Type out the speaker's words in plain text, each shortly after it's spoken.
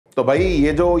तो भाई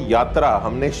ये जो यात्रा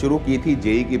हमने शुरू की थी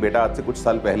जेई की बेटा आज से कुछ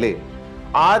साल पहले,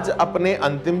 आज अपने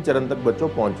अंतिम चरण तक बच्चों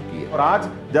पहुंच चुकी है। और आज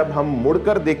जब हम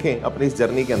मुड़कर देखें अपनी इस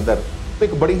जर्नी के अंदर तो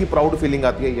एक बड़ी ही प्राउड फीलिंग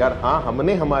आती है, यार हाँ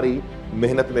हमने हमारी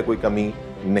मेहनत में कोई कमी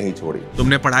नहीं छोड़ी।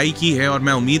 तुमने पढ़ाई की है और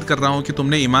मैं उम्मीद कर रहा हूं कि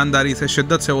तुमने ईमानदारी से,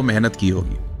 शिद्दत से वो मेहनत की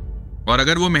होगी। और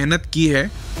अगर वो मेहनत की है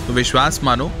तो विश्वास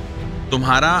मानो,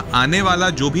 तुम्हारा आने वाला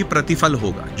जो भी प्रतिफल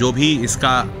होगा, जो भी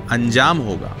इसका अंजाम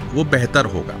होगा, वो बेहतर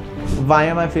होगा। Why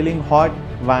am I feeling hot?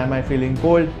 Why am I feeling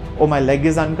cold? Oh, my leg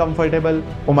is uncomfortable.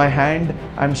 Oh, my hand,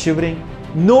 I'm shivering.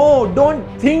 No,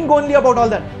 don't think only about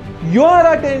all that. Your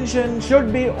attention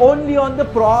should be only on the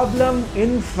problem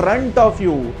in front of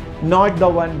you, not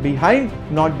the one behind,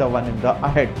 not the one in the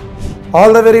ahead.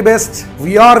 All the very best.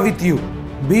 We are with you.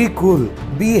 Be cool.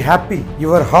 Be happy.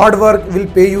 Your hard work will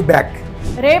pay you back.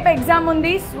 రేపు exam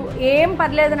ఉంది, ఏం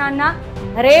పర్లేదు నాన్న.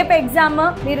 రేపు exam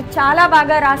మీరు చాలా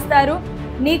బాగా రాస్తారు.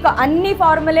 నీకు అన్ని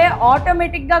ఫార్ములే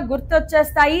ఆటోమేటిక్గా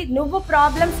గుర్తొచ్చేస్తాయి. నువ్వు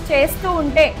ప్రాబ్లమ్స్ చేస్తూ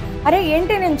ఉంటే, అరే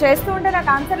ఏంటి నేను చేస్తూ ఉంటే నాకు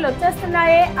ఆన్సర్లు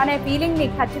వచ్చేస్తున్నాయే అనే ఫీలింగ్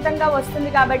నీకు ఖచ్చితంగా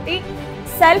వస్తుంది. కాబట్టి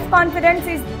self confidence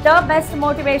is the best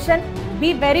motivation.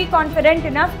 Be very confident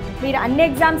enough. మీరు అన్ని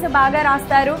ఎగ్జామ్స్ బాగా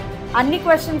రాస్తారు, అన్ని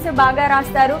క్వశ్చన్స్ బాగా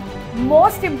రాస్తారు.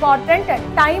 మోస్ట్ ఇంపార్టెంట్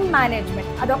టైం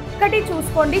మేనేజ్మెంట్, అదొక్కటి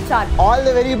చూసుకోండి చాలు. All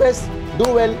the very best. Do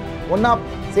well. ஒண்ணா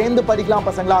சேர்ந்து படிக்கலாம்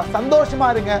பசங்களா, சந்தோஷமா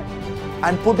இருங்க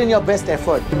and put in your best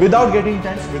effort. Without getting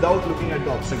tense, without looking at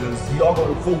the obstacles, you are going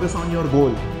to focus on your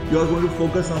goal. You are going to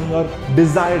focus on your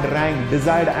desired rank,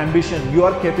 desired ambition,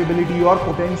 your capability, your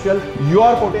potential you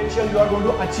are going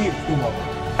to achieve tomorrow.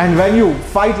 And when you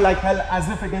fight like hell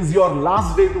as if it is your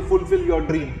last day to fulfill your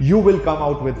dream, you will come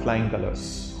out with flying colors.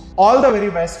 All the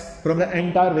very best from the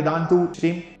entire Vedantu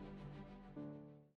team.